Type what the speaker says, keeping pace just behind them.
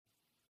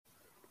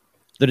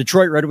The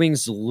Detroit Red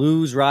Wings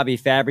lose Robbie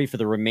Fabry for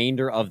the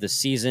remainder of the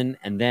season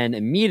and then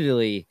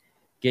immediately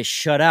get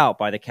shut out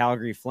by the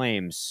Calgary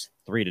Flames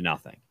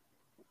 3-0.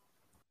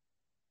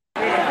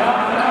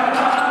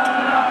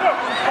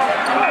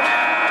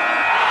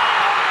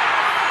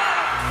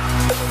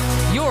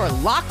 You're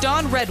Locked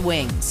On Red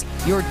Wings,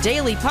 your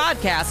daily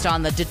podcast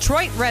on the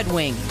Detroit Red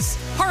Wings,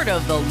 part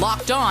of the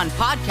Locked On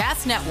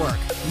Podcast Network,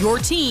 your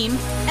team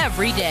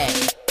every day.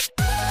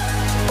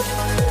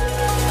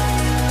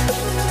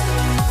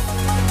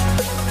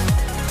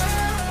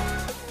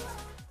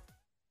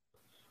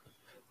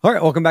 All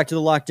right, welcome back to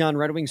the Locked On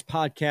Red Wings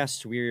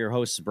podcast. We are your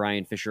hosts,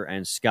 Brian Fisher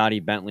and Scotty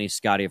Bentley.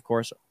 Scotty, of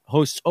course,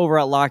 hosts over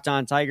at Locked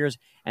On Tigers,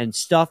 and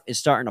stuff is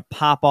starting to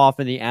pop off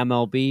in the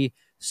MLB.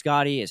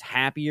 Scotty is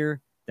happier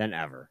than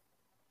ever.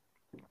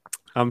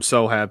 I'm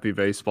so happy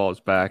baseball is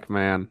back,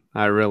 man.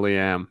 I really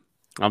am.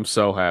 I'm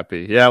so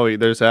happy. Yeah,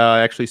 there's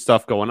actually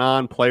stuff going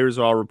on. Players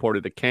are all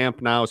reported to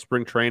camp now.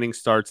 Spring training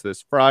starts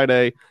this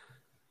Friday.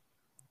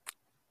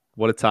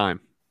 What a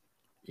time.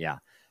 Yeah,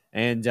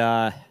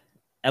 and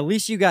at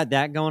least you got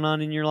that going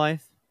on in your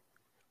life,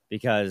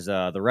 because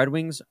the Red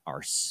Wings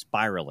are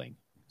spiraling,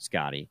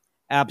 Scotty.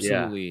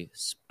 Absolutely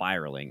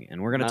spiraling.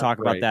 And we're going to talk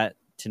about that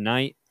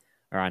tonight,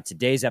 or on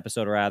today's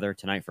episode, rather,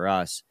 tonight for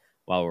us,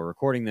 while we're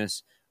recording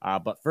this.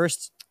 But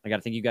first, I got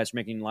to thank you guys for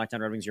making Locked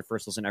On Red Wings your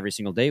first listen every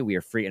single day. We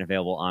are free and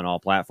available on all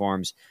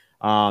platforms.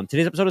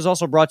 Today's episode is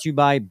also brought to you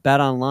by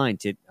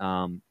BetOnline.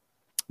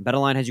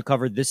 BetOnline has you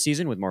covered this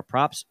season with more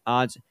props,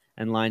 odds,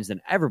 and lines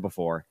than ever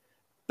before.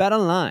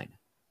 BetOnline,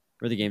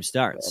 where the game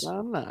starts.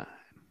 BetOnline.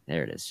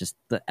 There it is. Just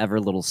the ever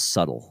little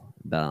subtle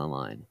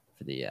BetOnline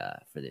for the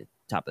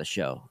top of the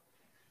show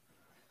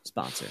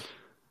sponsor.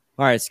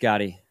 All right,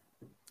 Scotty.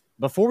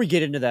 Before we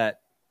get into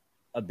that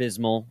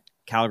abysmal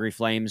Calgary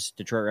Flames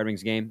Detroit Red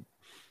Wings game,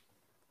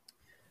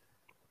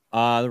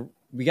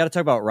 we got to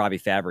talk about Robbie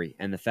Fabry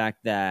and the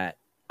fact that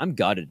I'm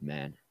gutted,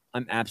 man.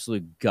 I'm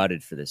absolutely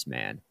gutted for this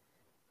man.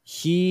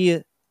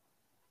 He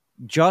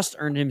just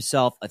earned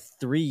himself a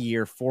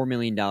 3-year, $4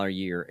 million a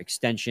year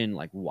extension,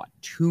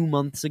 2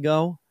 months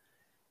ago?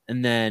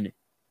 And then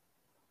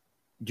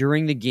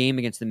during the game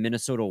against the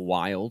Minnesota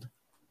Wild,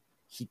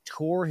 he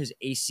tore his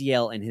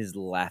ACL in his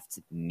left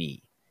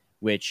knee,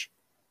 which,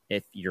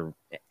 if you're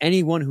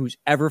anyone who's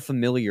ever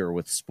familiar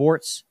with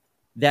sports,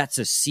 that's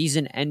a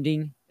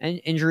season-ending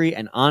injury,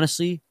 and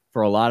honestly,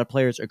 for a lot of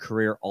players, a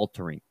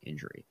career-altering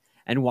injury.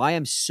 And why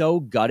I'm so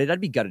gutted,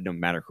 I'd be gutted no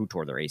matter who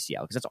tore their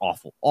ACL, because that's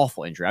awful,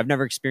 awful injury. I've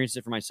never experienced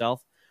it for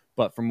myself,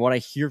 but from what I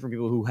hear from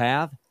people who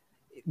have,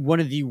 one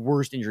of the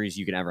worst injuries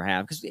you can ever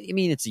have. Because, I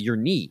mean, it's your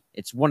knee.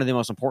 It's one of the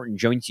most important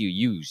joints you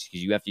use,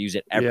 because you have to use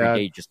it every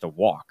day just to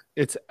walk.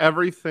 It's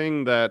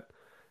everything that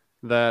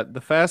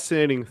the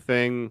fascinating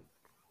thing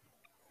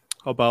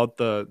about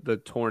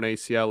the torn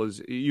ACL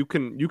is you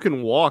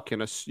can walk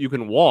and you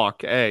can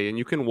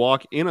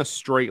walk in a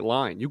straight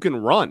line. You can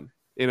run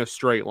in a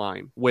straight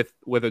line with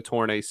a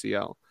torn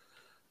ACL.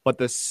 But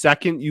the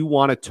second you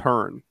want to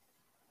turn,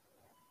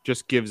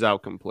 just gives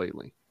out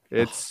completely.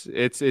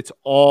 It's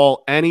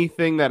all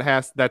anything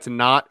that's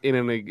not in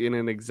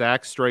an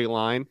exact straight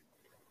line.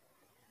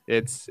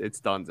 It's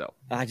donezo.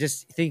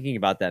 Just thinking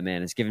about that,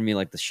 man, it's giving me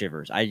the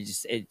shivers.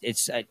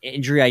 It's an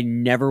injury I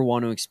never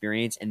want to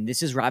experience, and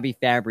this is Robbie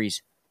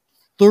Fabry's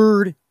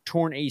third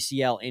torn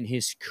ACL in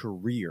his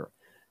career.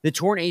 The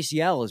torn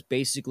ACL is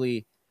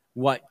basically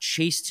what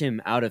chased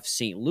him out of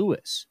St.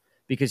 Louis,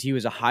 because he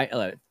was a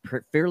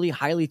fairly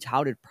highly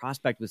touted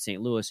prospect with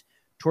St. Louis,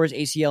 tore his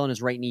ACL in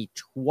his right knee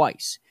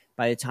twice.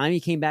 By the time he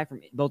came back from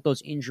both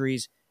those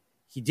injuries,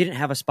 he didn't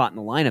have a spot in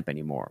the lineup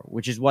anymore,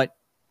 which is what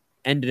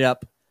ended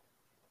up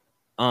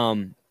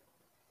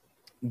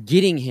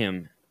getting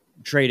him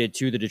traded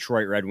to the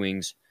Detroit Red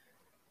Wings,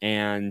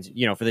 and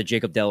for the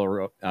Jacob De La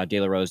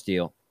Rose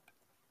deal.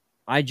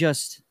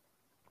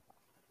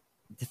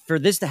 For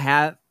this to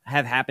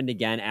have happened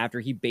again after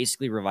he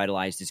basically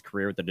revitalized his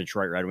career with the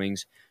Detroit Red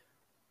Wings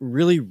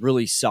really,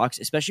 really sucks,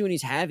 especially when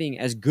he's having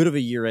as good of a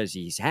year as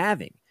he's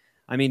having.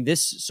 I mean,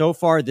 so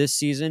far this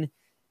season,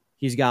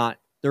 he's got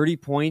 30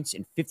 points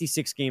in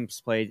 56 games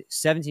played,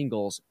 17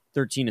 goals,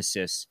 13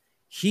 assists.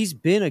 He's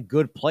been a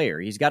good player.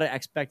 He's got an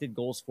expected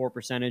goals for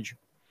percentage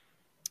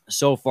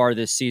so far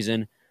this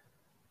season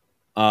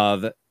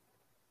of,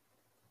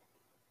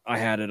 I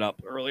had it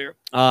up earlier.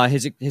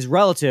 His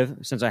relative,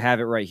 since I have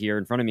it right here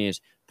in front of me,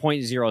 is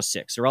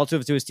 .06. So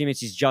relative to his teammates,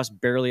 he's just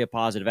barely a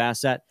positive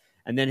asset.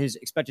 And then his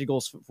expected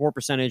goals for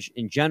percentage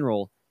in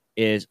general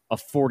is a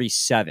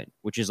 47,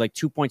 which is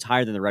 2 points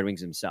higher than the Red Wings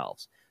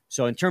themselves.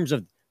 So in terms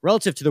of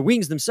relative to the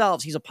Wings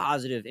themselves, he's a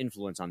positive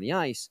influence on the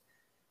ice.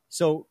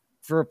 So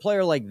for a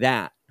player like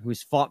that,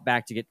 who's fought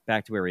back to get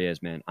back to where he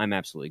is, man, I'm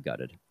absolutely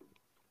gutted.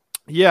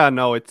 Yeah,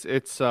 no, it's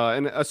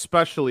and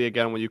especially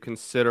again when you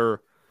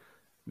consider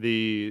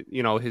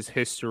his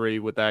history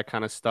with that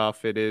kind of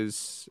stuff, it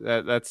is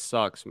that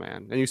sucks,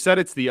 man. And you said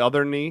it's the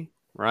other knee,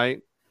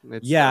 right?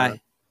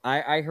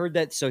 I heard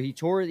that. So he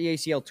tore the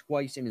ACL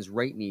twice in his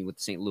right knee with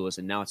St. Louis,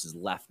 and now it's his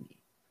left knee.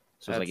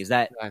 So it's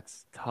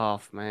that's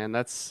tough, man.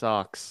 That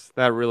sucks.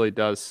 That really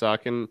does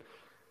suck. And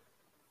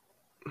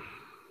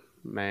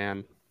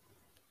man.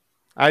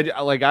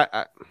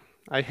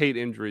 I hate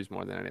injuries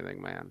more than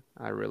anything, man.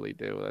 I really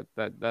do.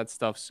 That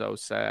stuff's so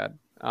sad.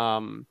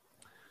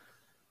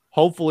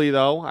 Hopefully,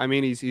 though, I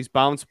mean, he's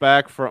bounced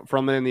back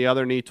from it in the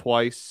other knee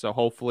twice, so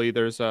hopefully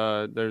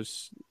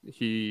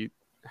he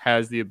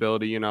has the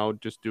ability,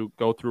 just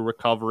go through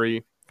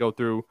recovery, go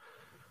through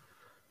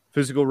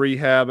physical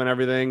rehab and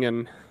everything,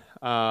 and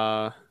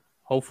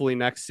hopefully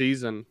next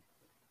season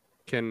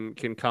can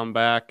come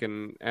back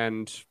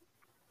and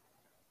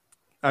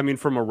I mean,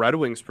 from a Red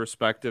Wings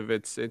perspective,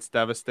 it's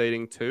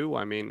devastating too.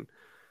 I mean,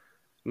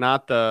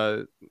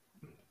 the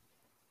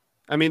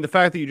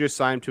fact that you just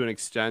signed to an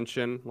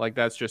extension, like,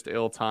 that's just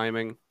ill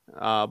timing.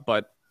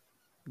 But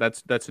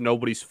that's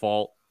nobody's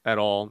fault at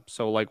all.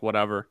 So, like,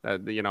 whatever,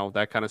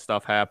 that kind of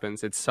stuff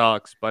happens. It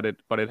sucks, but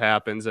it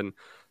happens, and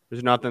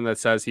there's nothing that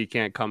says he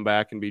can't come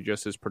back and be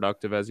just as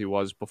productive as he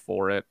was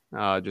before it.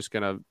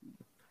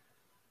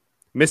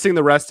 Missing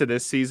the rest of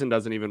this season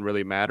doesn't even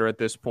really matter at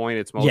this point.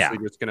 It's mostly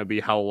just going to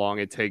be how long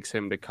it takes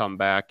him to come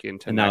back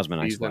into next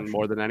season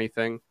more than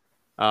anything.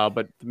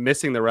 But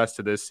missing the rest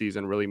of this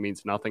season really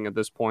means nothing at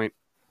this point.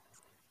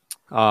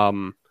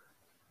 But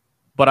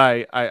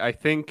I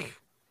think,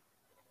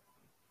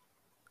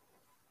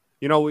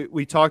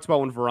 we talked about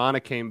when Verona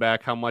came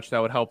back, how much that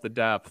would help the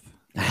depth.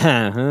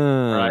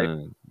 Right?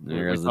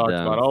 We talked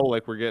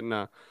about, we're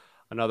getting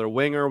another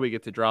winger. We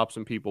get to drop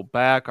some people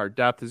back. Our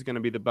depth is going to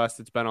be the best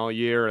it's been all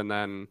year. And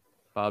then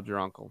Bob's your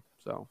uncle.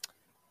 So.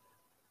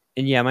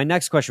 And yeah, my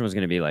next question was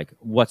going to be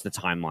what's the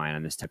timeline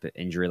on this type of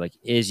injury?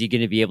 Is he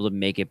going to be able to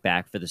make it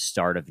back for the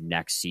start of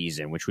next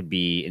season, which would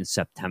be in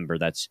September?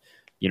 That's,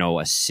 a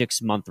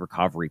 6-month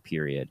recovery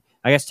period.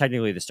 I guess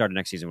technically the start of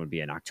next season would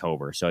be in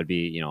October. So it'd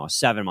be, a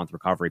 7-month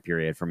recovery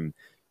period from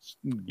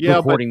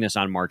recording this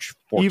on March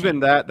 14th.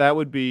 Even that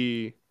would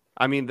be,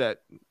 that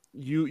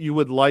you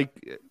would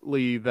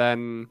likely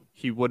then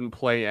he wouldn't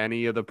play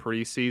any of the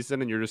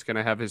preseason, and you're just going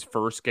to have his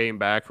first game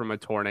back from a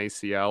torn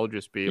ACL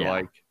just be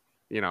the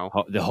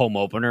home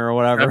opener or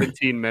whatever.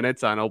 17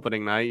 minutes on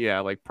opening night.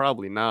 Yeah,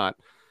 probably not.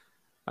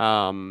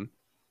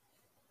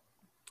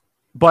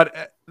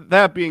 But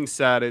that being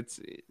said, it's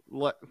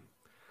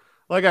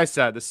like I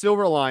said, the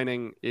silver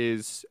lining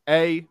is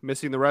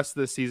missing the rest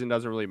of the season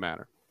doesn't really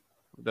matter.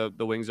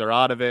 The Wings are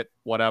out of it,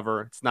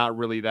 whatever. It's not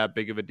really that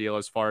big of a deal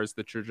as far as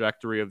the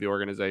trajectory of the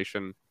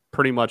organization.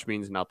 Pretty much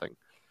means nothing.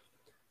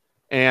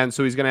 And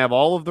so he's going to have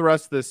all of the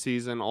rest of this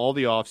season, all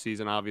the off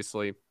season,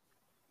 obviously.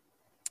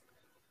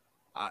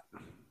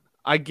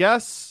 I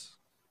guess,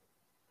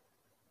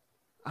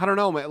 I don't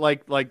know, man.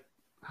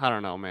 I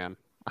don't know, man.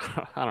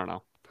 I don't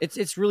know.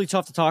 It's really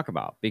tough to talk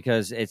about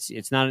because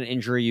it's not an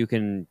injury you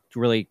can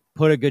really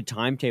put a good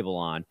timetable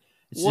on.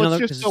 It's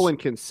just so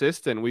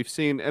inconsistent. We've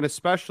seen, and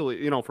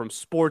especially, from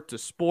sport to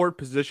sport,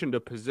 position to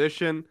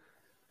position,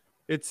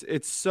 it's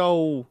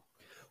so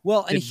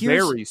well, and it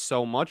varies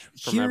so much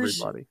from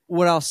everybody.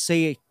 What I'll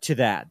say to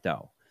that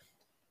though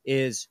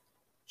is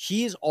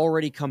he has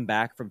already come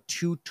back from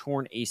 2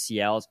 torn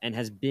ACLs and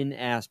has been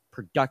as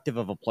productive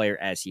of a player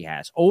as he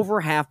has. Over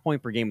half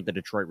point per game with the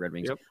Detroit Red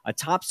Wings, a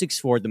top 6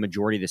 forward the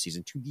majority of the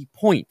season, to the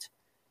point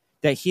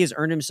that he has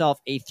earned himself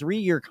a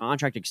 3-year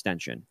contract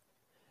extension,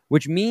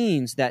 which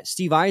means that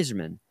Steve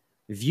Yzerman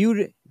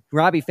viewed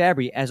Robbie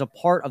Fabry as a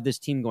part of this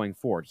team going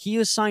forward. He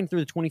is signed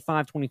through the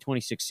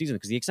 2025-2026 season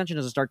because the extension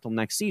doesn't start till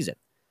next season.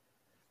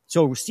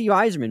 So Steve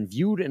Yzerman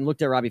viewed and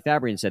looked at Robbie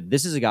Fabry and said,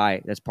 this is a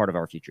guy that's part of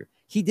our future.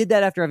 He did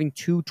that after having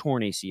 2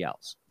 torn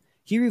ACLs.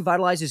 He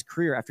revitalized his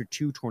career after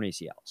 2 torn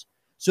ACLs.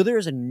 So there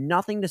is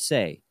nothing to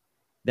say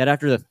that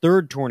after the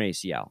 3rd torn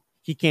ACL,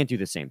 he can't do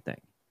the same thing.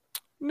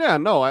 Yeah,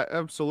 no,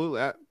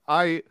 absolutely.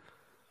 I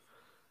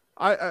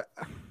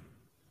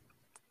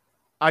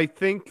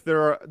think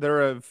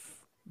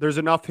there's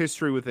enough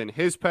history within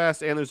his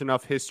past, and there's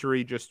enough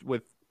history just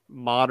with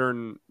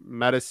modern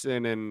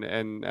medicine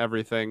and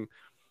everything.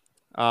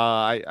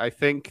 I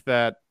think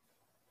that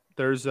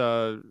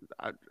I'm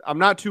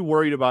not too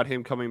worried about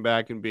him coming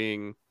back and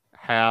being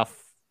half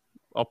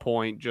a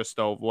point, just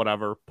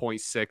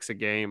 0.6 a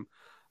game.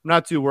 I'm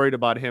not too worried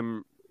about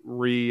him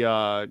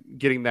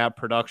getting that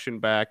production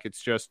back.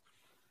 It's just,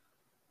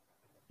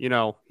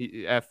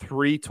 he at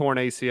 3 torn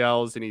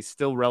ACLs, and he's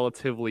still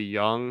relatively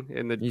young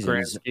in the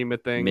grand scheme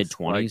of things.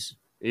 Mid-20s.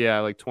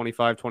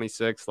 25,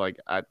 26.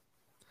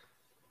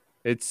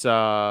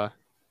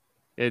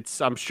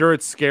 I'm sure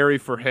it's scary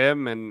for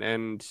him,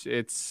 and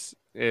it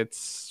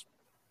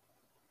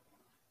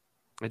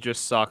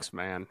just sucks,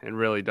 man. It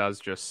really does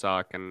just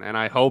suck. And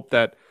I hope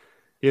that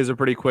he has a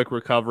pretty quick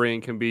recovery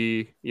and can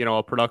be,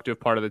 a productive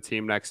part of the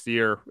team next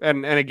year.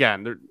 And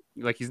again,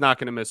 he's not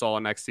going to miss all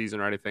of next season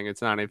or anything.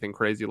 It's not anything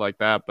crazy like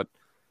that, but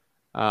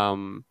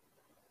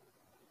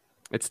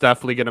it's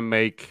definitely going to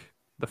make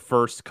the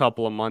first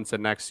couple of months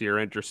of next year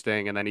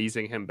interesting, and then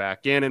easing him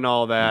back in and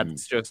all that.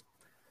 It's just,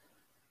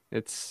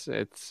 it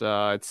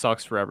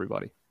sucks for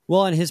everybody.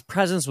 Well, and his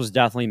presence was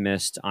definitely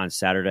missed on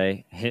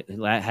Saturday.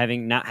 Not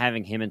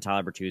having him and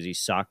Tyler Bertuzzi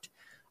sucked.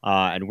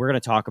 And we're going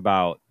to talk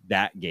about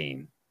that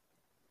game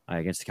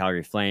against the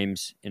Calgary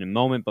Flames in a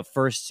moment. But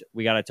first,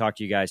 we got to talk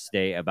to you guys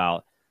today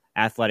about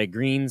Athletic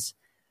Greens.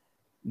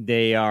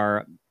 They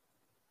are,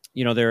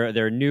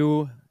 they're a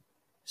new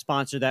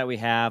sponsor that we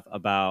have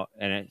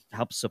and it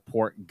helps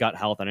support gut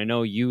health. And I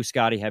know you,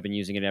 Scotty, have been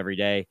using it every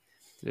day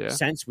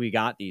since we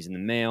got these in the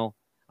mail.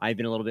 I've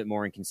been a little bit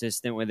more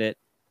inconsistent with it.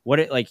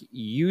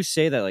 You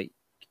say that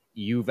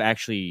you've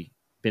actually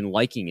been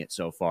liking it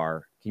so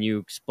far. Can you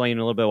explain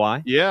a little bit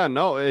why? Yeah,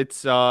 no,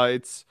 it's I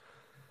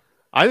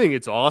think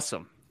it's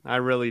awesome. I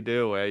really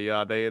do.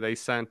 They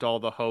sent all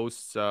the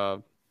hosts, I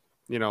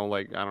don't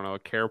know, a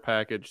care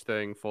package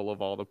thing full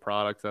of all the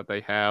products that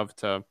they have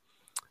to,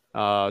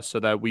 so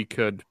that we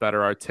could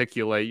better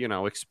articulate,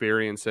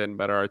 experience it and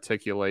better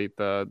articulate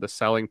the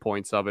selling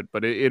points of it.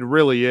 But it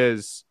really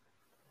is.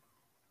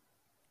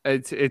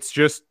 It's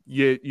just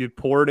you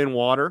pour it in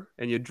water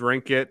and you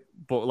drink it.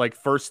 But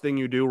first thing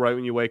you do right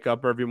when you wake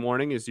up every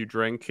morning is you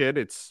drink it.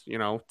 It's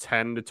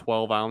 10 to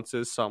 12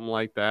 ounces, something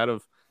like that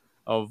of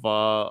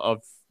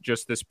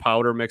just this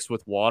powder mixed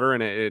with water,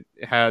 and it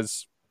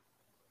has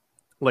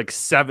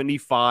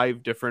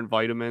 75 different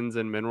vitamins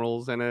and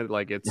minerals in it.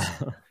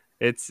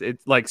 It's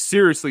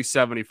seriously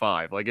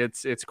 75.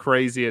 It's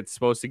crazy. It's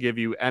supposed to give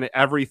you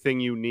everything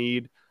you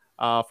need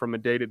from a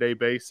day-to-day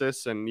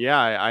basis. And yeah,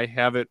 I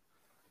have it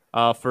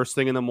first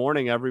thing in the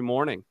morning every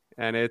morning,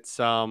 and it's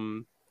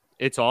awesome.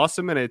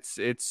 And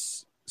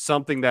it's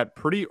something that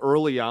pretty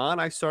early on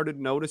I started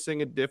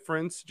noticing a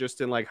difference just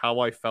in how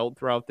I felt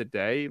throughout the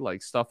day,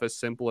 stuff as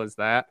simple as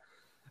that.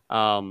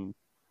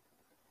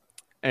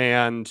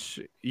 And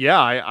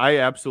yeah, I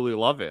absolutely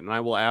love it, and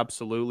I will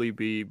absolutely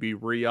be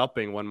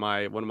re-upping when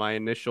my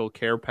initial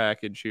care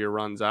package here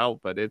runs out.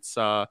 But it's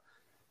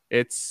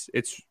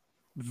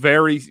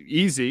very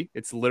easy.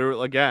 It's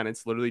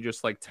literally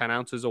just 10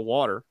 ounces of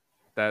water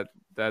that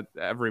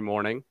every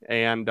morning,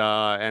 and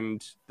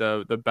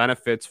the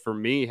benefits for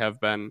me have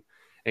been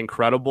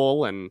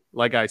incredible. And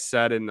like I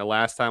said in the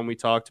last time we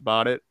talked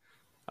about it,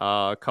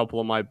 a couple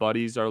of my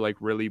buddies are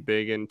really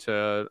big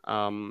into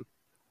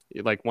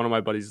one of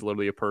my buddies is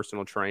literally a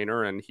personal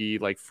trainer, and he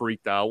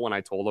freaked out when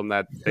I told him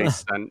that they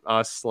sent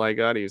us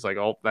that. He's like,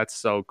 "Oh, that's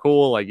so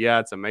cool. Yeah,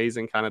 it's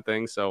amazing," kind of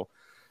thing. So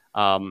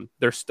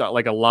there's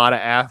a lot of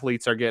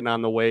athletes are getting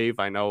on the wave.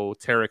 I know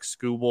Tarek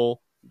Skubal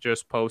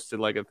just posted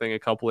a thing a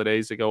couple of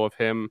days ago of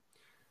him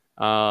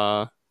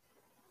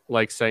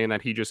saying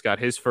that he just got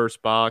his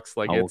first box.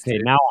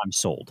 Now I'm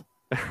sold.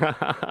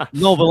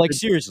 No, but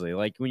seriously,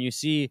 when you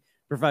see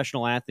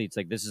professional athletes,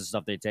 this is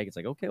stuff they take, it's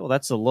okay, well,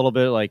 that's a little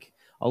bit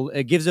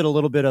it gives it a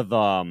little bit of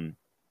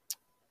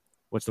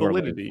what's the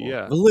validity?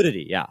 Word?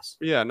 Validity, yes.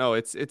 Yeah, no,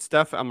 it's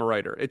I'm a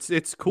writer.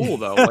 It's cool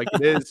though. It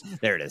is.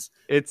 There it is.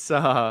 It's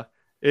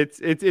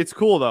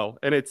cool though,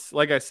 and it's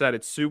like I said,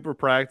 it's super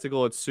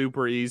practical. It's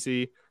super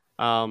easy.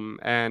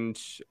 And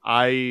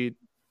I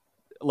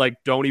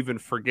don't even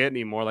forget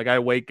anymore. I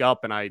wake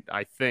up and I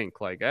think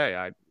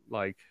hey,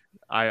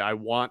 I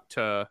want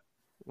to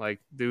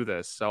do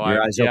this. So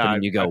your eyes open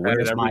and you go,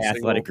 where's my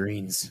Athletic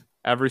Greens?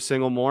 Every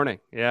single morning.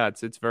 Yeah,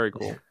 it's very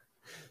cool.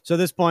 So at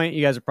this point,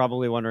 you guys are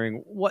probably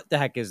wondering, what the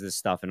heck is this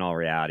stuff in all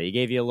reality? He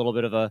gave you a little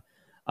bit of a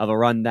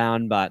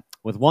rundown, but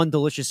with one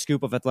delicious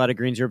scoop of Athletic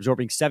Greens, you're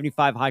absorbing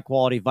 75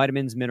 high-quality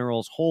vitamins,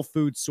 minerals, whole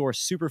food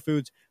source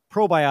superfoods,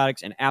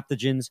 probiotics, and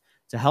adaptogens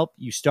to help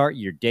you start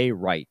your day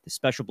right. The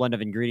special blend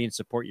of ingredients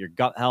support your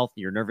gut health,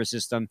 your nervous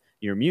system,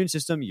 your immune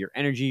system, your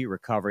energy,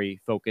 recovery,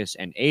 focus,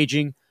 and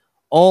aging.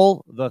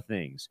 All the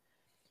things.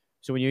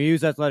 So when you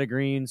use Athletic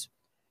Greens,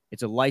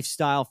 it's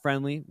lifestyle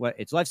friendly,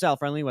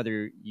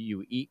 whether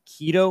you eat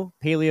keto,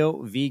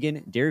 paleo,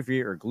 vegan,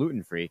 dairy-free, or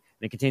gluten-free.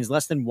 And it contains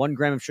less than 1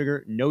 gram of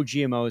sugar, no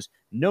GMOs,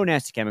 no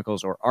nasty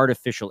chemicals, or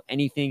artificial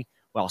anything,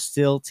 while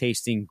still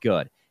tasting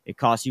good. It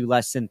costs you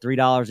less than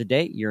 $3 a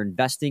day. You're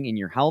investing in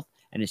your health,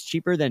 and it's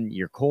cheaper than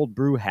your cold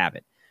brew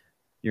habit.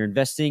 You're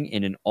investing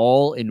in an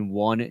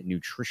all-in-one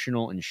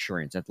nutritional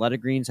insurance.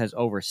 Athletic Greens has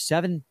over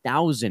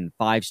 7,000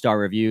 five-star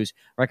reviews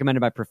recommended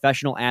by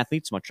professional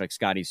athletes, much like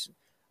Scotty's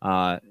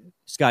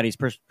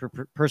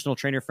personal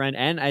trainer friend,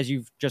 and as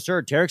you've just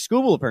heard, Tarek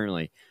Skubal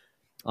apparently.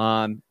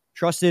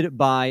 Trusted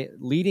by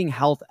leading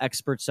health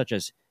experts such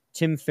as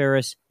Tim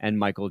Ferriss and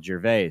Michael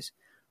Gervais.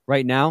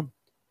 Right now,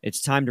 it's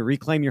time to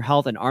reclaim your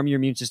health and arm your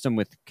immune system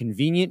with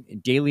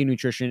convenient daily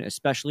nutrition,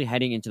 especially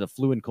heading into the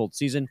flu and cold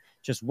season.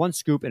 Just 1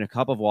 scoop in a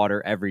cup of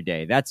water every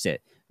day. That's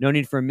it. No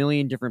need for a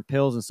million different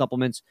pills and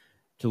supplements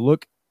to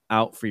look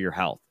out for your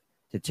health.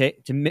 To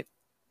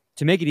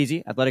make it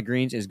easy, Athletic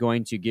Greens is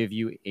going to give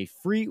you a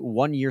free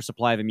 1-year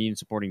supply of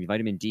immune-supporting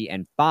vitamin D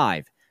and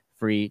 5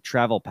 free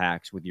travel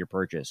packs with your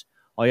purchase.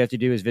 All you have to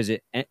do is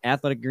visit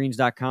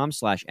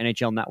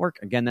athleticgreens.com/NHL Network.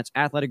 Again, that's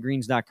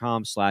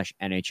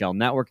athleticgreens.com/NHL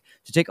Network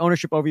to take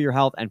ownership over your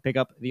health and pick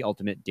up the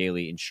ultimate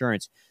daily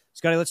insurance.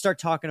 Scotty, let's start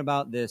talking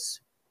about this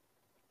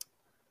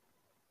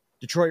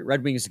Detroit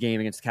Red Wings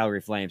game against the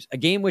Calgary Flames, a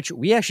game which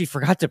we actually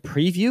forgot to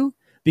preview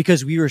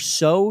because we were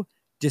so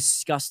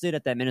disgusted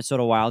at that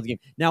Minnesota Wild game.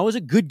 Now, it was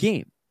a good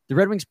game. The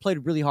Red Wings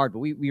played really hard, but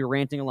we were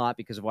ranting a lot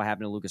because of what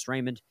happened to Lucas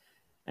Raymond.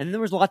 And then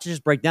there was a lot to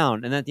just break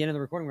down. And then at the end of the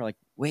recording, we're like,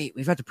 wait,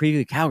 we've got to preview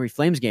the Calgary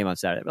Flames game on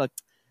Saturday. We're like,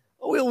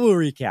 oh, we'll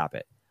recap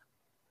it.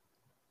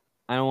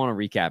 I don't want to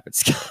recap it,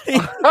 Scotty.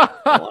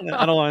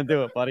 I don't want to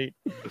do it, buddy.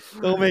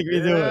 Don't make me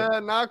do it.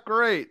 Yeah, not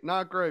great.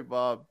 Not great,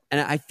 Bob.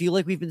 And I feel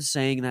like we've been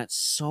saying that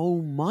so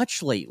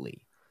much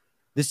lately.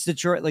 This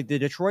Detroit, like the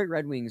Detroit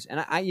Red Wings,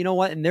 and I you know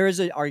what? And there is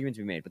an argument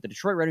to be made, but the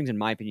Detroit Red Wings, in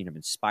my opinion, have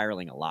been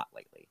spiraling a lot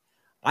lately.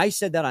 I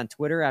said that on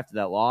Twitter after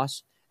that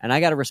loss, and I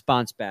got a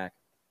response back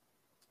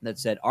that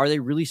said, are they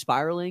really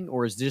spiraling,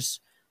 or is this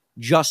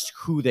just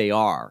who they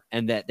are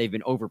and that they've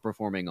been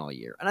overperforming all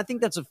year? And I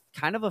think that's a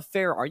kind of a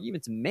fair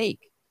argument to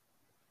make.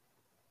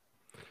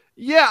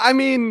 Yeah, I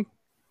mean,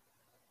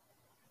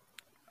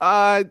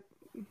 I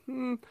don't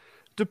know.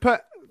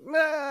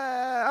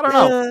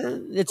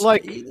 It's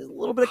like a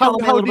little bit of how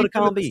column A, a little bit deep of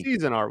column into the B.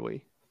 season are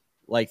we?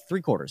 Like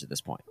 3/4 at this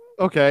point.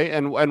 Okay,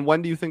 and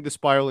when do you think the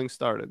spiraling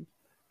started?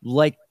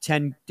 Like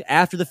 10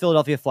 after the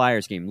Philadelphia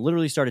Flyers game.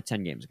 Literally started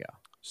 10 games ago.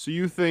 So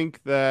you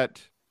think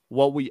that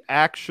what we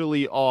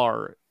actually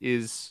are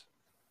is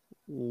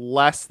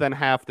less than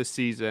half the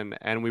season,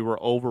 and we were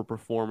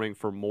overperforming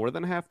for more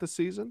than half the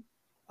season?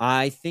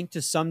 I think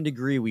to some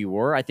degree we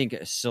were. I think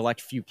a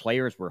select few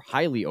players were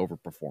highly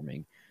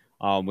overperforming,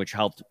 which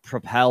helped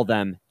propel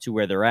them to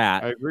where they're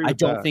at. I agree with I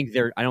don't that.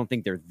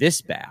 think they're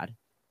this bad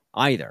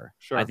either.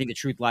 Sure. I think the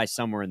truth lies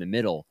somewhere in the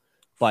middle.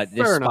 But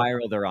Fair this enough.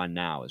 spiral they're on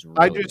now is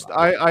really rough.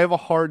 I have a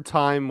hard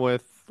time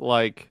with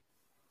like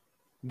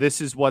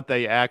this is what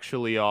they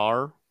actually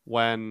are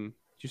when did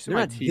you see They're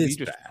my not TV this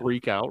just bad.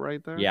 freak out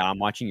right there? Yeah, I'm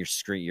watching your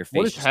screen. Your face.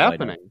 What is just light up.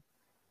 happening?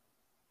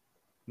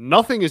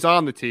 Nothing is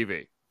on the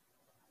TV.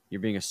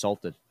 You're being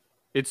assaulted.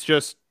 It's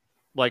just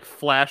like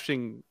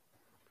flashing.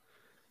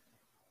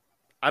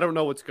 I don't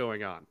know what's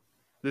going on.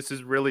 This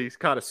is really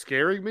kind of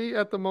scaring me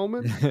at the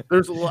moment.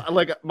 There's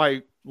like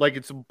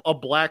it's a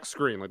black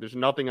screen. Like there's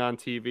nothing on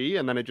TV,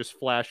 and then it just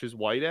flashes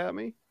white at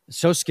me.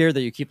 So scared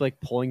that you keep like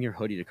pulling your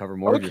hoodie to cover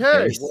more of your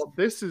Okay, face. well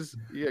this is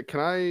yeah. Can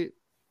I?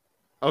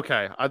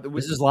 Okay,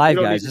 This is live,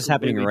 we don't guys. need This is to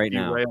happening completely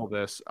right now. derail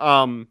this.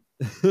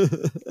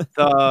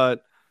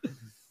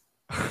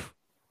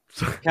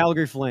 The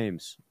Calgary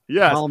Flames.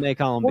 yes. Column A,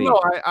 column B. Well,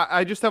 no,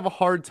 I just have a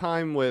hard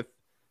time with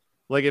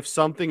like if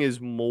something is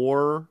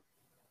more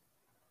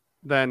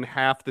than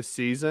half the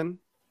season.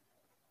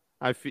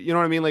 I feel, you know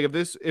what I mean? Like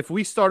if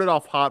we started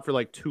off hot for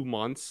like 2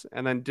 months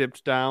and then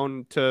dipped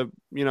down to,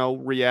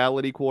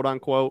 reality, quote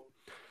unquote,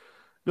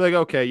 be like,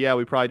 okay, yeah,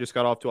 we probably just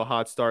got off to a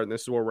hot start and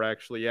this is where we're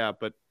actually at.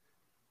 But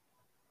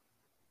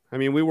I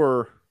mean, we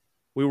were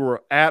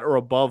at or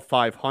above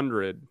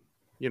 500,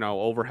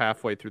 over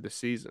halfway through the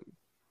season.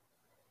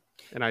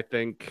 And I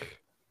think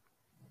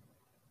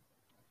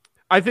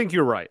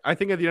you're right. I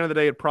think at the end of the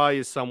day, it probably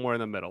is somewhere in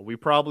the middle. We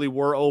probably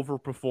were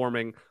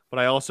overperforming, but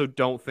I also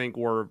don't think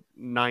we're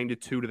 9-2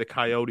 to the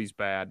Coyotes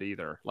bad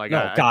either. Like,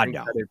 No, God,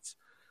 no.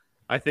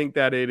 I think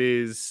that it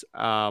is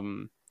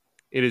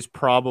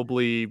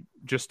probably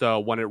just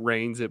when it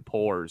rains, it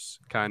pours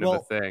kind of a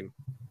thing.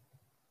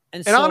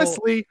 And so,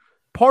 honestly,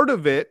 part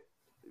of it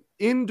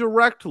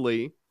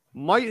indirectly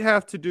might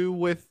have to do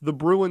with the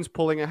Bruins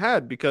pulling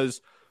ahead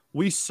because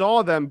we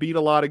saw them beat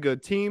a lot of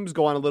good teams,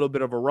 go on a little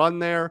bit of a run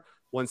there.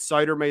 When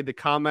Seider made the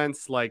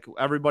comments, like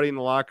everybody in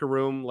the locker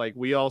room, like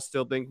we all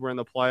still think we're in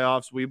the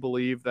playoffs. We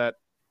believe that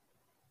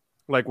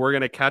like we're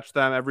going to catch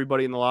them.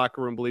 Everybody in the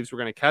locker room believes we're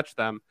going to catch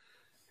them.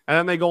 And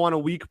then they go on a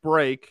week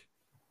break.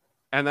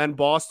 And then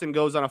Boston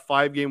goes on a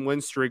 5-game win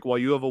streak while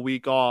you have a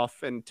week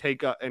off and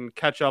and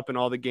catch up in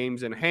all the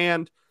games in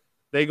hand.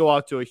 They go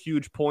out to a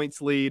huge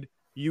points lead.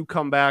 You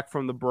come back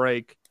from the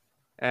break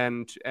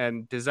and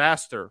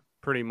disaster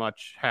pretty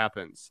much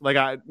happens.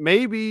 Like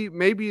maybe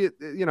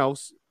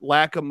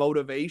lack of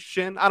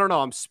motivation. I don't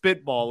know. I'm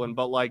spitballing,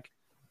 but like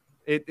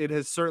it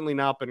has certainly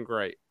not been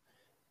great.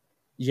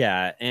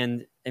 Yeah,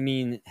 and I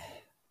mean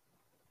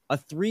a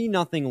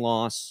 3-0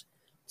 loss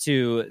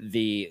to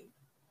the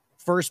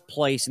first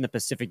place in the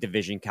Pacific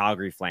Division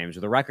Calgary Flames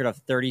with a record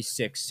of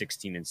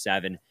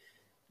 36-16-7.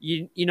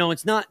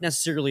 It's not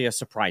necessarily a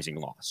surprising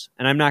loss,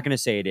 and I'm not going to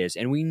say it is.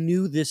 And we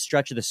knew this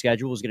stretch of the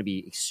schedule was going to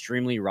be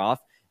extremely rough.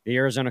 The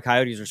Arizona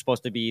Coyotes were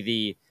supposed to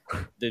be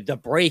the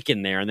break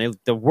in there, and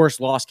the worst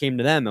loss came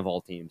to them of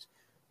all teams.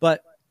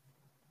 But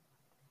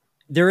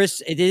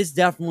it is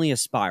definitely a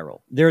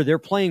spiral. They're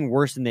playing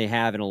worse than they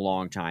have in a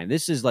long time.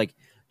 This is like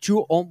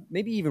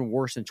maybe even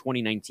worse than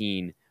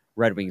 2019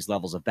 Red Wings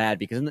levels of bad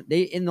because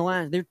they're 2-8 in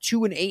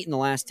the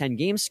last 10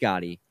 games,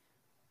 Scotty.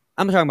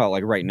 I'm talking about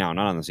like right now,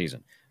 not on the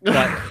season.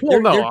 But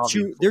they're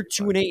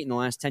 2-8 in the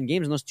last 10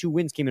 games, and those 2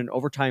 wins came in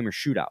overtime or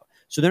shootout.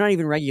 So they're not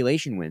even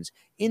regulation wins.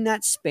 In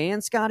that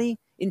span, Scotty,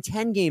 in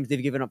 10 games,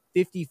 they've given up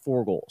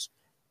 54 goals.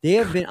 They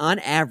have been, on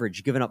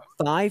average, given up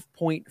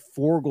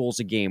 5.4 goals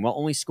a game while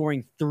only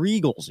scoring 3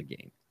 goals a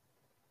game.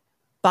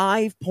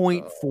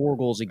 5.4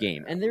 goals a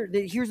game. And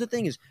here's the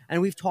thing is, and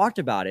we've talked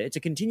about it, it's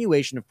a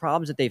continuation of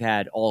problems that they've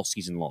had all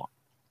season long.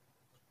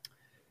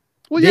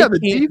 Well, the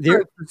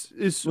defense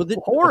is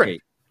horrid. Okay,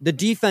 the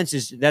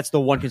defense that's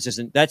the one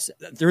consistent. That's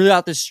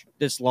throughout this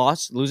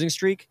losing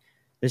streak,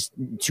 this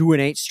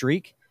 2-8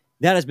 streak.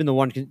 That has been the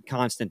one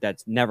constant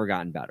that's never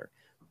gotten better.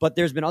 But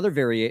there's been other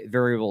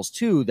variables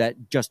too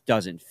that just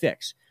doesn't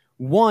fix.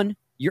 One,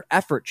 your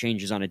effort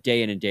changes on a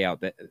day in and day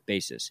out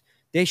basis.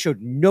 They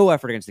showed no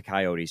effort against the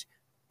Coyotes,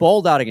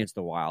 balled out against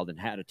the Wild, and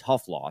had a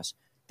tough loss.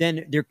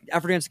 Then their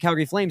effort against the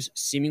Calgary Flames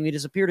seemingly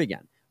disappeared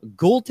again.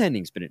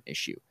 Goaltending's been an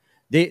issue.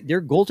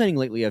 Their goaltending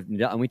lately,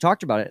 and we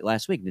talked about it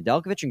last week,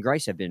 Nedeljkovic and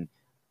Greiss have been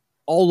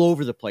all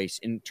over the place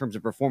in terms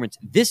of performance.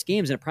 This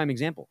game's a prime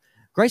example.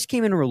 Greiss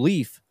came in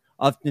relief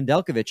of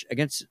Nedeljkovic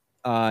against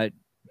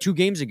 2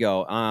 games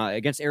ago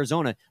against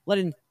Arizona, let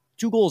in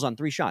 2 goals on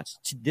 3 shots.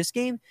 To this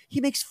game,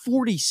 he makes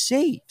 40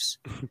 saves.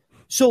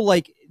 So,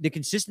 like, the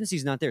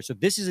consistency's not there. So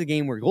this is a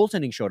game where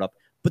goaltending showed up,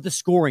 but the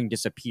scoring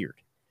disappeared.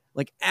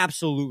 Like,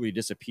 absolutely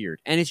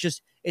disappeared. And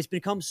it's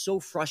become so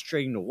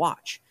frustrating to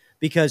watch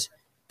because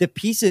the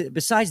pieces,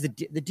 besides the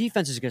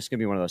defense is just going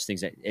to be one of those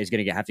things that is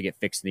going to have to get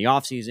fixed in the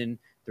offseason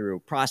through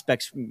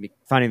prospects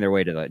finding their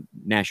way to the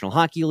National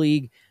Hockey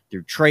League,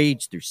 through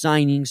trades, through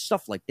signings,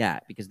 stuff like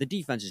that, because the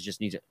defense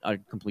just needs a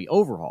complete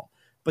overhaul.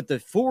 But the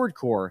forward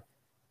core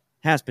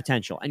has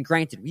potential. And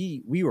granted,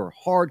 we were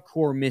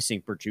hardcore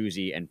missing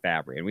Bertuzzi and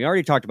Fabbri. And we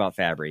already talked about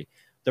Fabbri.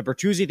 The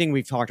Bertuzzi thing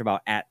we've talked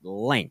about at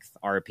length,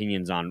 our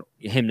opinions on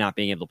him not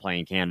being able to play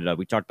in Canada.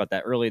 We talked about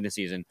that early in the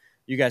season.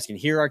 You guys can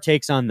hear our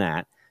takes on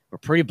that. We're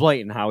pretty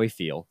blatant how we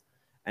feel.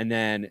 And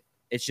then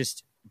it's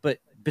just, but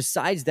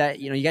besides that,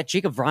 you got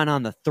Jacob Vrana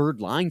on the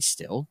third line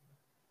still,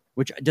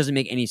 which doesn't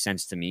make any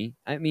sense to me.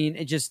 I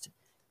mean,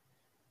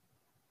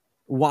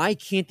 why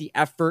can't the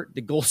effort,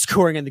 the goal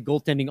scoring, and the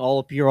goaltending all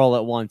appear all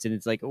at once? And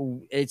it's like,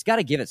 it's got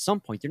to give at some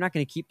point. They're not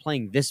going to keep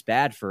playing this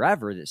bad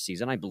forever this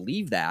season. I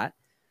believe that.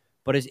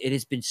 But it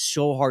has been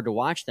so hard to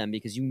watch them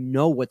because you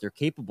know what they're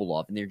capable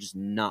of, and they're just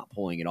not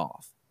pulling it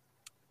off.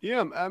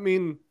 Yeah, I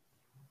mean,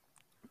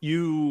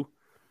 I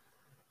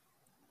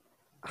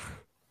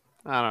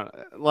don't know.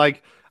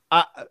 Like,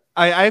 I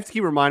have to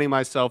keep reminding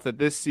myself that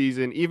this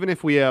season, even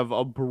if we have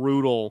a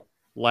brutal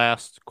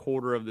last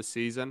quarter of the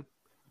season,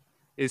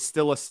 is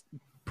still a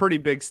pretty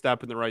big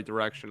step in the right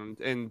direction,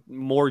 and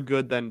more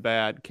good than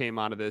bad came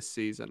out of this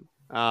season.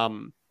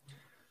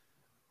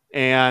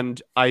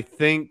 And I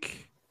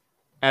think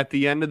at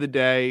the end of the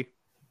day,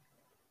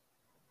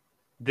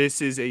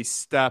 this is a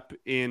step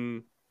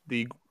in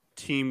the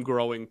team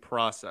growing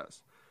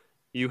process.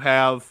 You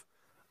have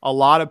a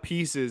lot of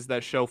pieces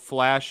that show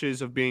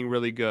flashes of being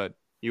really good.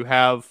 You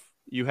have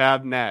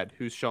Ned,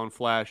 who's shown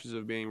flashes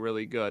of being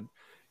really good.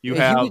 You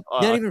have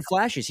not even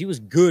flashes. He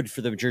was good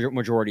for the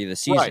majority of the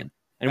season, right.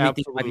 And we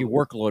think it might be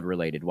workload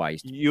related. Why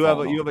you have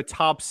a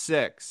top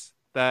 6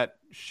 that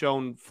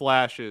shown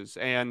flashes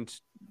and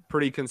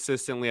pretty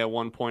consistently at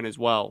one point as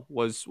well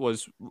was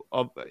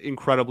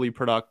incredibly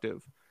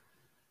productive.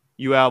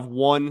 You have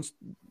one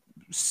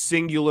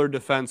singular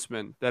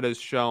defenseman that has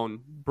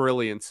shown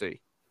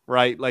brilliancy,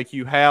 right? Like,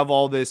 you have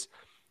all this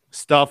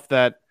stuff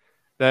that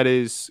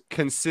is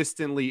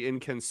consistently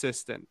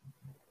inconsistent.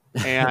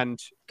 And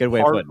good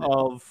way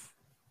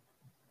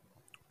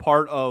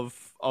part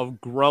of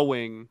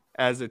growing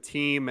as a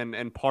team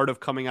and part of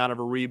coming out of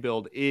a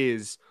rebuild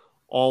is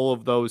all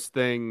of those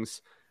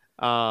things,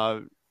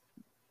 not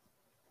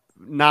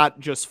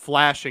just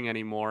flashing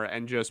anymore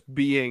and just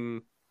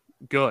being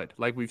good.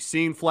 Like, we've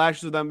seen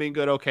flashes of them being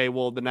good. Okay,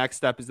 well, the next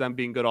step is them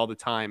being good all the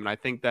time. And I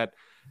think that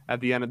at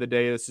the end of the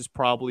day, this is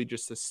probably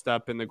just a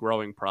step in the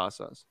growing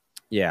process.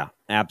 Yeah,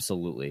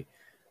 absolutely.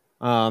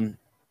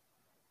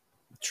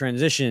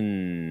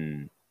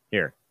 Transition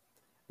here.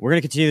 We're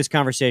going to continue this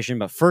conversation,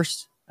 but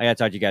first, I got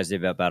to talk to you guys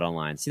today about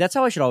BetOnline. See, that's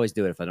how I should always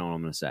do it if I don't know what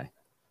I'm going to say. I'm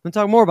going to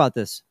talk more about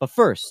this, but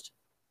first,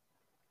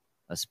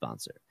 a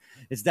sponsor.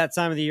 It's that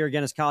time of the year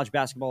again as college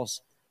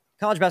basketball's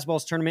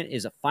tournament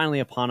is finally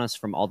upon us.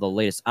 From all the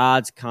latest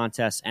odds,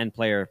 contests, and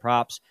player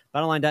props,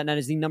 BetOnline.net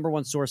is the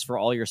 #1 source for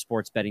all your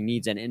sports betting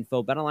needs and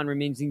info. BetOnline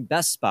remains the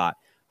best spot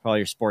for all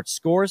your sports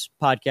scores,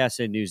 podcasts,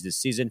 and news this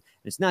season.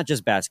 And it's not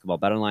just basketball.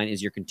 BetOnline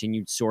is your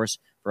continued source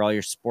for all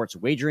your sports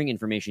wagering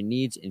information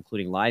needs,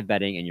 including live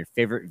betting and your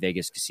favorite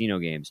Vegas casino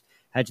games.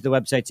 Head to the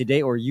website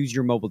today or use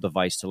your mobile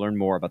device to learn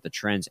more about the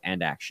trends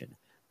and action.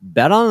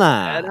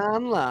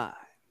 BetOnline.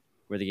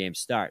 Where the game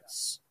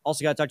starts.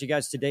 Also got to talk to you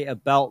guys today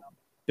about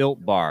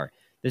Built Bar.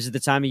 This is the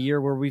time of year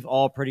where we've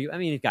all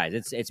guys,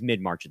 it's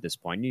mid-March at this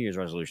point. New Year's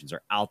resolutions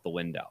are out the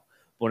window.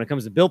 But when it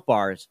comes to Built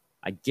Bars,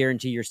 I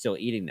guarantee you're still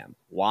eating them.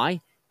 Why?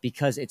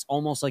 Because it's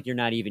almost like you're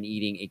not even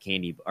eating a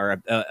candy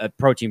or a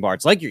protein bar.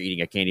 It's like you're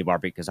eating a candy bar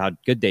because how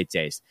good they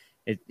taste.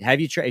 If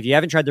you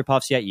haven't tried their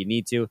puffs yet, you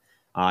need to.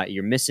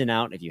 You're missing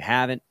out if you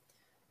haven't.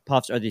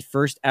 Puffs are the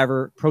first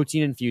ever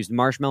protein-infused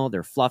marshmallow.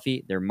 They're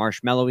fluffy. They're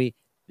marshmallowy.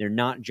 They're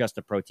not just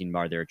a protein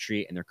bar. They're a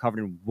treat, and they're covered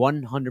in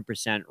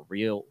 100%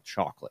 real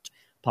chocolate.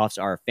 Puffs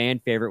are a fan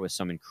favorite with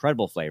some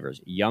incredible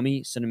flavors.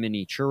 Yummy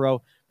cinnamony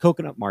churro,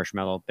 coconut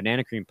marshmallow,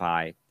 banana cream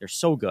pie. They're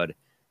so good.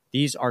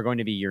 These are going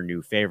to be your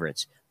new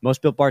favorites.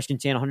 Most Built Bars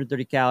contain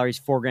 130 calories,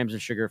 4 grams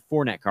of sugar,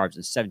 4 net carbs,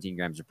 and 17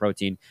 grams of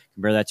protein.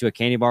 Compare that to a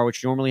candy bar,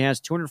 which normally has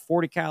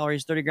 240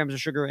 calories, 30 grams of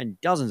sugar, and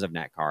dozens of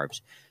net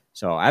carbs.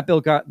 So at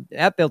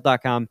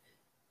Built.com,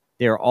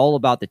 They're all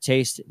about the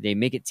taste. They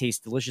make it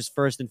taste delicious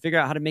first and figure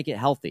out how to make it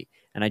healthy.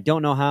 And I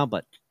don't know how,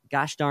 but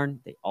gosh darn,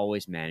 they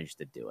always manage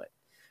to do it.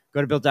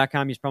 Go to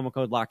Built.com, use promo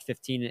code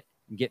LOCKED15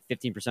 and get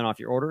 15% off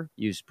your order.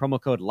 Use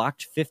promo code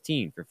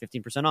LOCKED15 for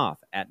 15% off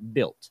at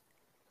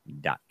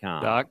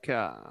Built.com. All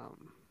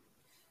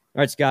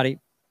right, Scotty.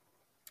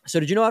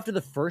 So did you know after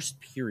the first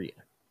period,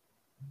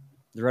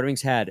 the Red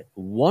Wings had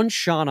one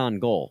shot on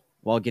goal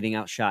while getting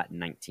outshot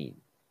 19?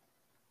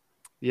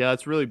 Yeah,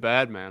 it's really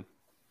bad, man.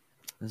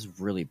 This is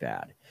really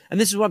bad. And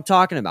this is what I'm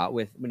talking about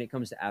with when it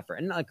comes to effort.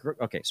 And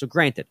okay, so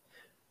granted,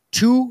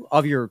 2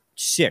 of your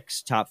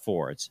 6 top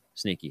forwards,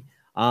 Sneaky.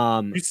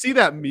 You see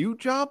that mute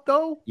job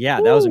though?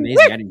 Yeah, that was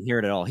amazing. I didn't hear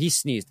it at all. He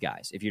sneezed,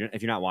 guys. If you're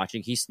not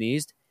watching, he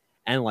sneezed,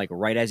 and like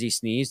right as he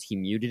sneezed, he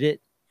muted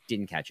it,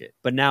 didn't catch it.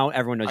 But now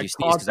everyone knows he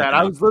sneezed.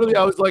 I was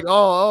like,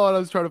 oh, and I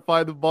was trying to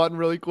find the button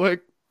really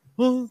quick.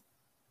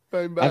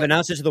 I've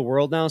announced it to the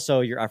world now,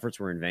 so your efforts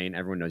were in vain.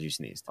 Everyone knows you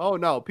sneezed. Oh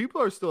no,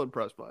 people are still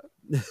impressed by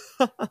it.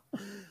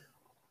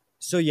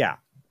 So yeah,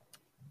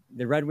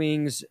 the Red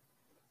Wings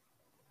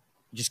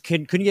just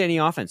couldn't get any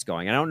offense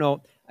going. I don't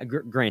know.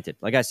 Granted,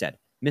 like I said,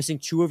 missing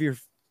two of your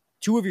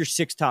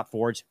 6 top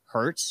forwards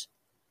hurts,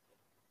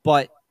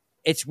 but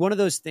it's one of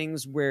those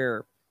things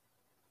where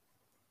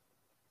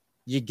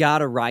you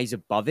gotta rise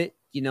above it.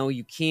 You know,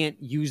 you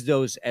can't use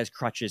those as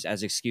crutches,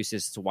 as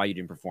excuses to why you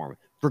didn't perform.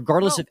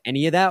 Regardless of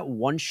any of that,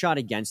 one shot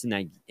against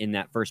in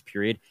that first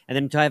period, and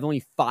then to have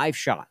only 5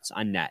 shots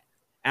on net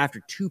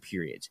after 2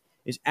 periods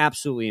is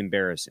absolutely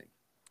embarrassing.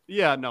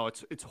 Yeah, no,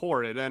 it's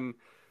horrid. And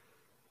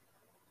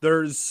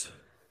there's,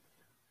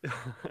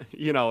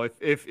 you know,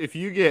 if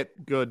you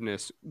get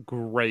goodness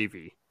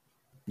gravy.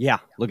 Yeah,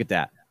 look at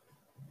that.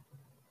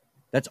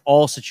 That's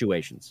all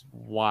situations.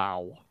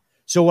 Wow.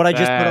 So what I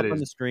just put up on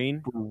the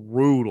screen,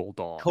 brutal,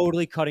 dog.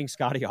 Totally cutting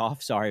Scotty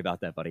off. Sorry about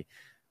that, buddy.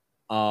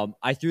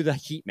 I threw the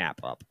heat map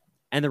up,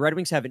 and the Red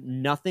Wings have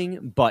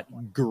nothing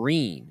but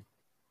green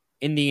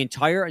in the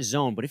entire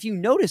zone. But if you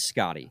notice,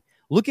 Scotty,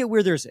 look at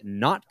where there's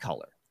not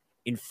color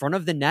in front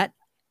of the net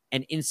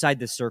and inside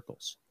the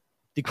circles.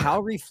 The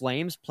Calgary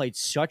Flames played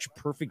such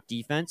perfect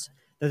defense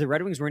that the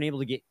Red Wings weren't able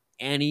to get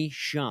any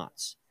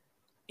shots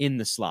in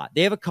the slot.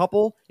 They have a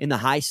couple in the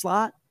high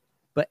slot,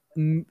 but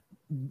the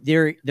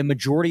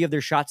majority of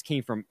their shots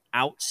came from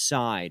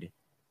outside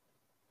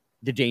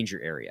the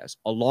danger areas,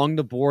 along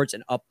the boards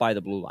and up by the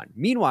blue line.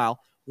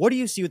 Meanwhile, what do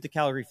you see with the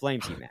Calgary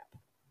Flames heat map?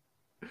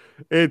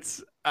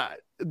 It's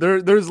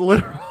there's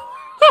literally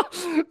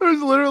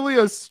there's literally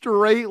a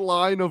straight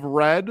line of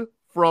red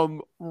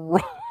from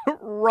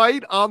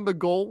right on the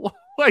goal,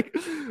 like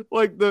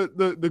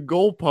the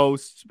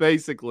goalposts,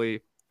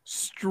 basically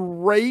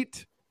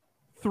straight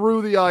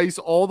through the ice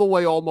all the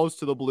way almost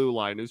to the blue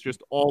line. Is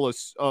just all a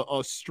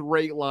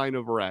straight line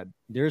of red.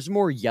 There's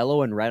more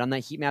yellow and red on that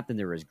heat map than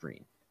there is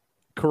green.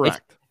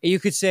 Correct. You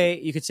could say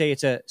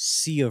it's a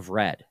sea of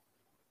red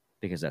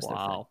because that's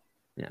wow.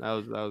 Yeah.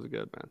 That was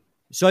good, man.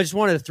 So I just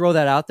wanted to throw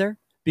that out there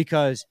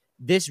because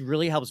this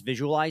really helps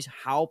visualize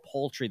how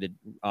paltry the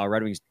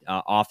Red Wings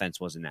offense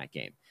was in that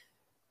game.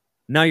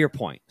 Now your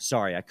point.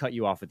 Sorry, I cut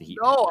you off with the heat.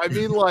 No, I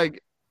mean,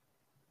 like,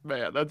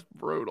 man, that's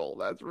brutal.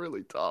 That's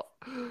really tough.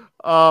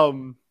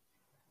 My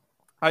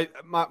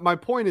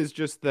point is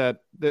just that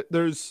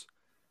there's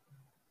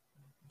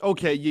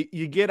okay.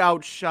 You get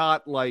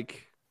outshot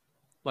like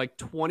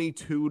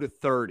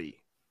 22-30.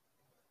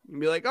 You'd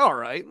be like, all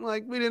right,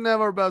 like we didn't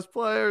have our best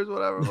players,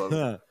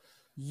 whatever.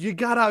 You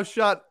got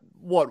outshot,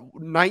 what,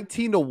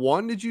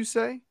 19-1, did you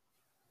say?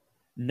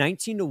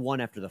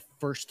 19-1 after the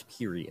first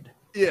period.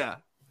 Yeah.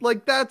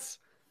 Like that's,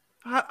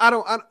 I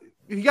don't,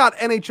 you got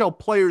NHL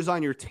players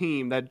on your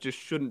team, that just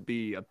shouldn't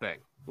be a thing.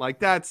 Like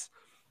that's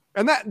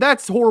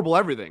horrible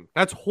everything.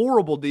 That's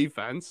horrible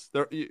defense.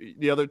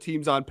 The other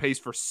team's on pace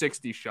for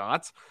 60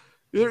 shots.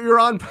 You're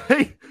on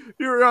pace.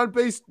 You're on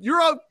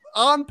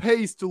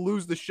pace to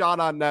lose the shot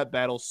on net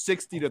battle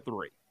 60-3.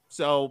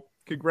 So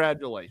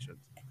congratulations.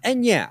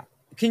 And yeah,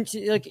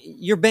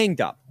 you're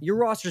banged up. Your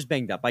roster's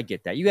banged up. I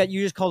get that.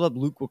 You just called up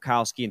Luke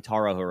Wachowski and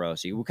Taro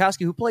Hirose.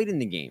 Wachowski, who played in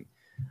the game.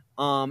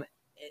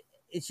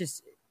 It's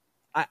just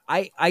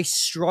I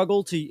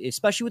struggle to,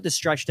 especially with the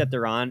stretch that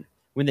they're on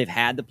when they've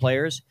had the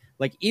players.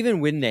 Like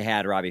even when they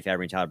had Robbie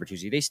Fabry and Tyler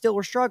Bertuzzi, they still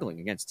were struggling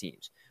against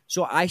teams.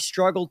 So I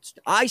struggle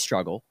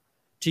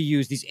to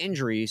use these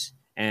injuries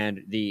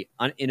and the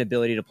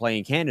inability to play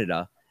in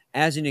Canada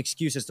as an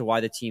excuse as to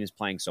why the team is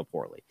playing so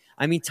poorly.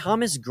 I mean,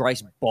 Thomas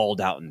Greiss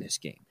balled out in this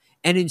game.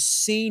 An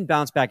insane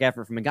bounce back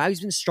effort from a guy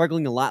who's been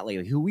struggling a lot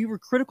lately, who we were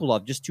critical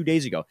of just 2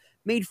 days ago,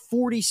 made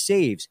 40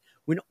 saves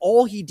when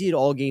all he did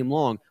all game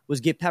long was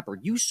get peppered.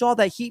 You saw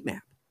that heat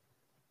map.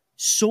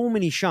 So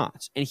many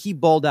shots, and he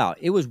balled out.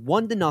 It was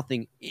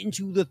 1-0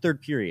 into the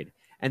third period.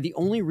 And the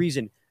only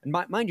reason, and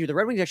mind you, the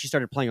Red Wings actually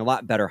started playing a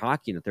lot better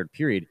hockey in the third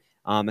period.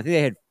 I think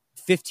they had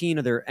 15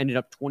 of their ended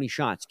up 20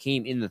 shots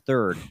came in the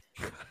third.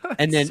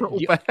 And then so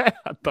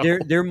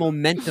their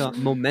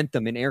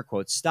momentum in air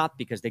quotes stopped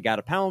because they got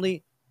a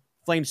penalty.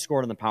 Flames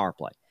scored on the power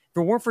play. If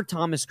it weren't for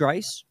Thomas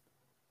Greiss,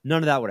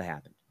 none of that would have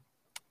happened.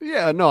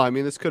 Yeah, no, I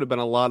mean this could have been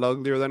a lot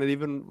uglier than it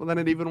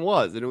even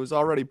was, and it was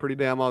already pretty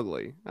damn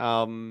ugly.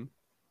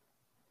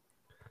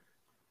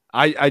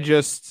 I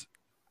just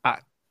I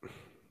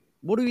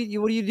What do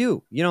you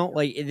do? You know,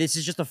 like this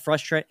is just a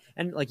frustrate.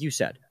 And like you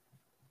said,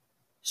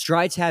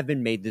 strides have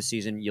been made this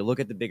season. You look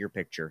at the bigger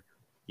picture.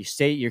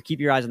 You keep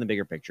your eyes on the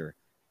bigger picture.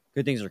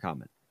 Good things are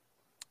coming.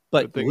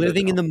 But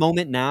living in the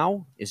moment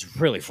now is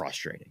really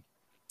frustrating.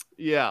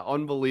 Yeah,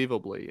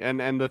 unbelievably.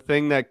 And the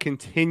thing that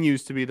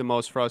continues to be the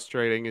most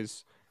frustrating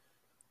is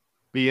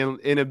the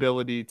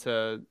inability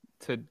to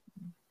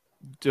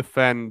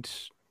defend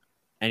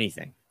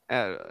Anything.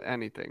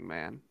 anything,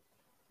 man.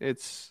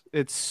 It's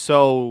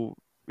so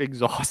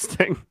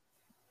exhausting.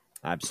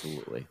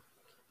 Absolutely.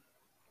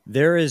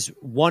 There is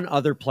one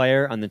other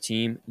player on the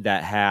team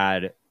that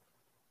had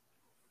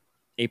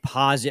a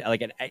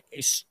positive,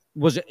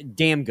 was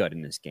damn good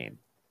in this game.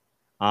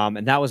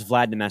 And that was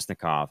Vlad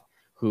Nemesnikov,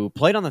 who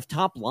played on the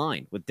top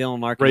line with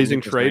Dylan Larkin.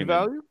 Raising trade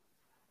value?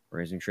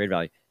 Raising trade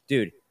value.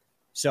 Dude,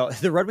 so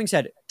the Red Wings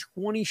had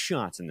 20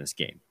 shots in this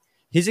game.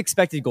 His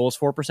expected goals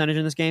for percentage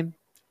in this game,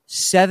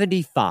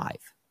 75.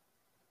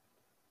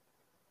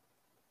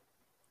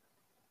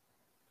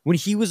 When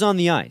he was on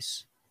the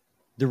ice,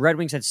 the Red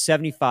Wings had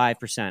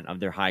 75% of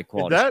their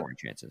high-quality scoring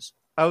chances.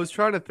 I was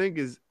trying to think,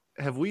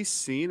 have we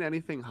seen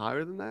anything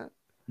higher than that?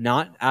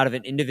 Not out of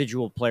an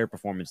individual player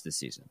performance this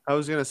season. I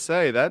was going to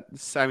say that,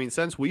 I mean,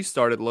 since we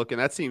started looking,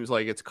 that seems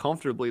like it's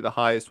comfortably the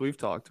highest we've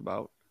talked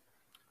about.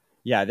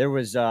 Yeah, there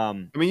was... I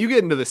mean, you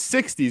get into the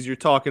 60s, you're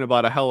talking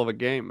about a hell of a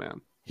game, man.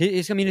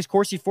 His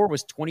Corsi for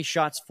was 20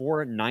 shots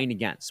for, 9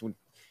 against.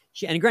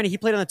 And granted, he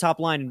played on the top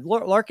line. And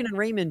Larkin and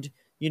Raymond,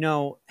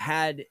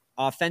 had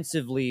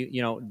offensively,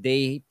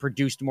 they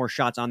produced more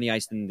shots on the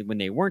ice than when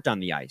they weren't on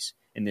the ice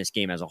in this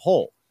game as a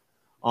whole.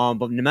 But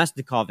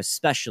Nemesnikov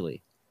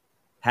especially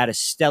had a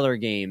stellar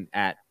game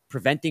at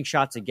preventing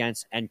shots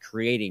against and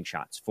creating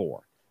shots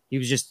for. He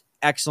was just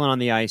excellent on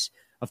the ice.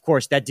 Of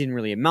course, that didn't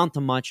really amount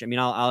to much. I mean,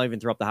 I'll even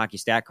throw up the hockey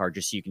stat card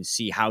just so you can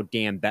see how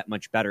damn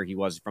much better he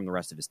was from the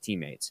rest of his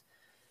teammates.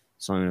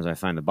 As long as I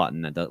find the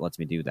button that lets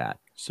me do that.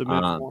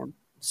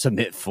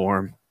 Submit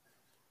form.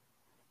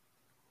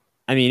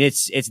 I mean,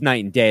 it's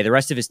night and day. The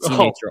rest of his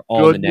teammates are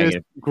all in the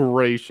negative.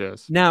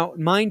 Gracious. Now,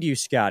 mind you,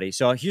 Scotty,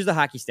 so here's the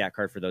hockey stat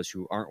card for those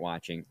who aren't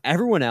watching.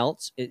 Everyone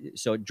else,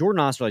 so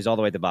Jordan Osterley is all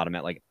the way at the bottom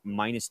at like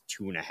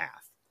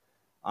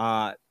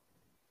 -2.5.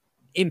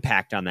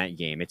 Impact on that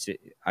game.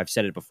 I've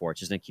said it before. It's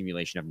just an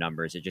accumulation of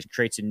numbers. It just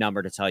creates a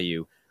number to tell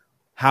you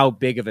how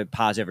big of a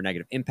positive or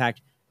negative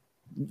impact.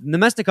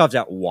 Nemesnikov's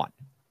at 1.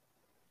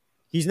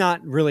 He's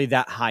not really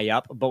that high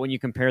up, but when you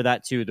compare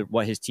that to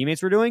what his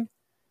teammates were doing,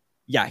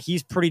 yeah,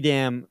 he's pretty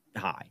damn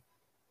high.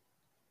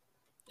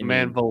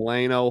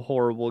 Valeno,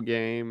 horrible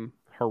game.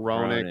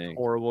 Hronek,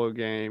 horrible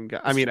game.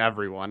 I mean,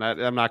 everyone.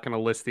 I'm not going to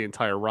list the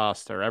entire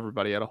roster.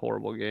 Everybody had a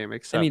horrible game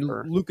except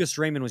for... Lucas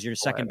Raymond was your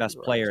second best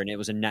player, and it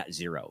was a net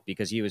 0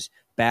 because he was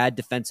bad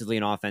defensively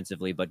and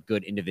offensively, but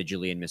good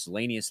individually and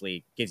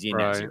miscellaneously gives you a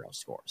net 0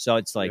 score. So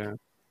it's like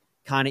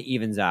kind of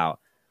evens out.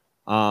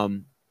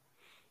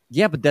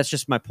 Yeah, but that's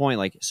just my point.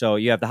 Like, so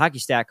you have the hockey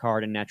stat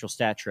card and natural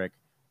stat trick,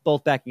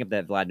 both backing up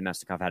that Vlad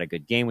Nemesnikov had a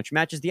good game, which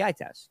matches the eye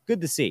test.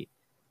 Good to see.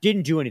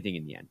 Didn't do anything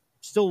in the end.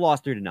 Still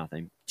lost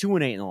 3-0.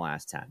 2-8 in the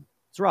last 10.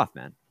 It's rough,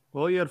 man.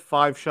 Well, you had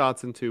 5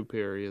 shots in 2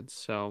 periods,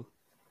 so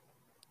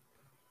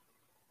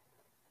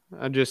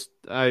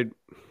I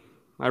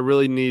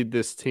really need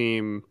this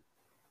team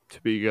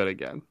to be good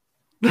again.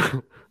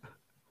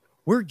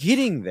 We're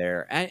getting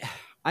there.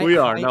 We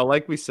are. No,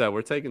 like we said,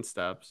 we're taking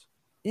steps.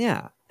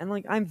 Yeah, and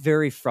like I'm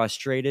very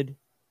frustrated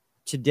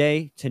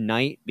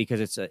tonight,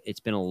 because it's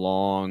been a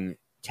long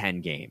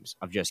 10 games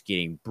of just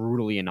getting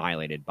brutally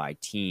annihilated by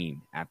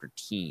team after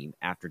team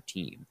after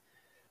team.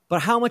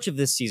 But how much of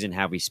this season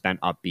have we spent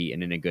upbeat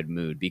and in a good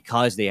mood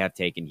because they have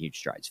taken huge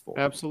strides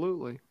forward?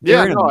 Absolutely.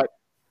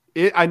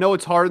 I know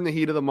it's hard in the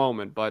heat of the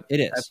moment, but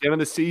it is. At the end of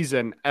the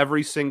season,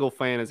 every single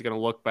fan is going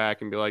to look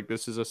back and be like,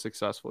 this is a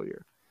successful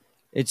year.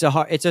 It's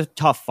a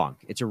tough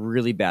funk. It's a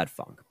really bad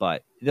funk,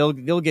 but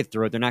they'll get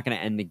through it. They're not going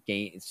to end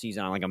the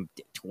season on like a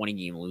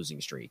 20-game losing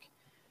streak.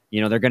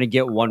 They're going to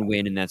get one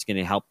win, and that's going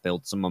to help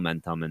build some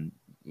momentum and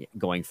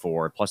going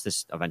forward. Plus,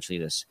 this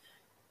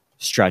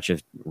stretch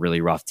of really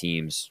rough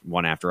teams,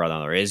 one after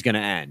another, is going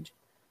to end.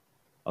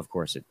 Of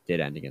course, it did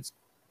end against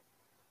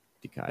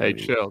the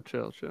Coyotes. Hey, chill.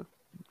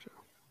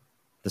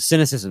 The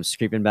cynicism's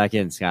creeping back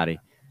in, Scotty.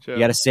 Chill. You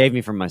got to save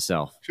me from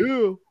myself.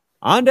 Chill.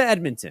 On to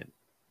Edmonton.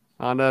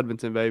 On to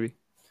Edmonton, baby.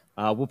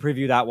 We'll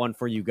preview that one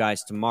for you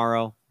guys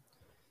tomorrow.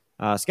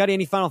 Scotty,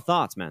 any final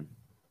thoughts, man?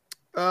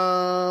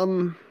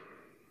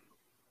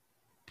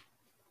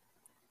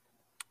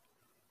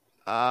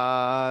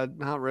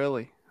 Not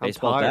really.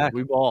 Baseball I'm tired. back.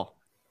 We ball.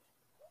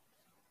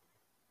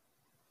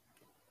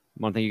 I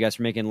want to thank you guys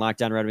for making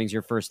Locked On Red Wings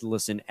your first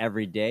listen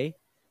every day.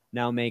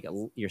 Now make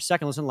your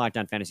second listen Locked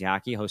On Fantasy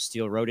Hockey. Hosts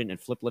Steel Rodent and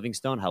Flip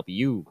Livingstone help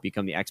you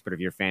become the expert of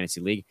your fantasy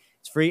league.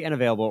 It's free and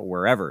available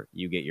wherever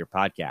you get your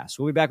podcasts.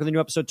 We'll be back with a new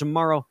episode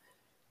tomorrow.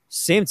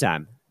 Same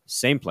time,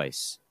 same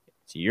place.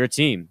 It's your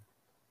team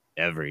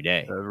every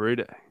day. every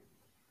day.